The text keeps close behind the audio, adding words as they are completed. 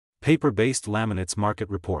Paper-based Laminates Market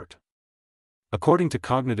Report. According to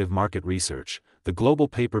Cognitive Market Research, the global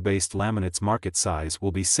paper-based laminates market size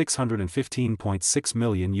will be $615.6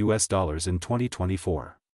 million in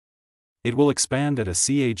 2024. It will expand at a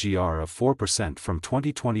CAGR of 4% from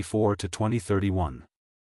 2024 to 2031.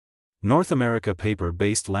 North America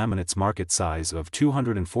paper-based laminates market size of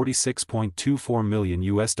 $246.24 million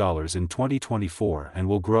in 2024 and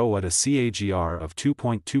will grow at a CAGR of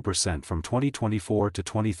 2.2% from 2024 to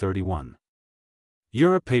 2031.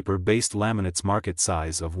 Europe paper-based laminates market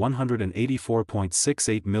size of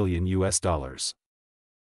 $184.68 million.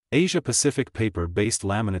 Asia Pacific paper-based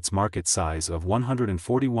laminates market size of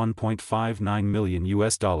 $141.59 million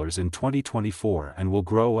in 2024 and will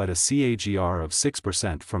grow at a CAGR of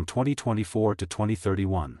 6% from 2024 to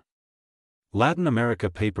 2031. Latin America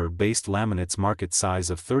paper-based laminates market size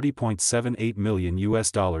of $30.78 million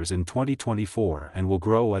in 2024 and will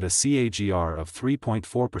grow at a CAGR of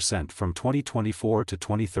 3.4% from 2024 to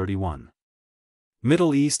 2031.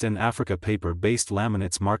 Middle East and Africa paper-based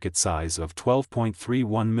laminates market size of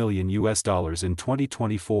 $12.31 million in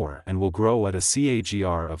 2024 and will grow at a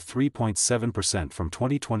CAGR of 3.7% from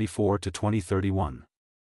 2024 to 2031.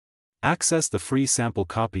 Access the free sample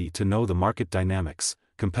copy to know the market dynamics,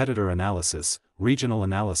 competitor analysis, regional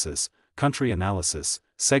analysis, country analysis,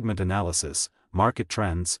 segment analysis, market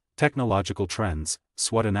trends, technological trends,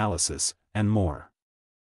 SWOT analysis, and more.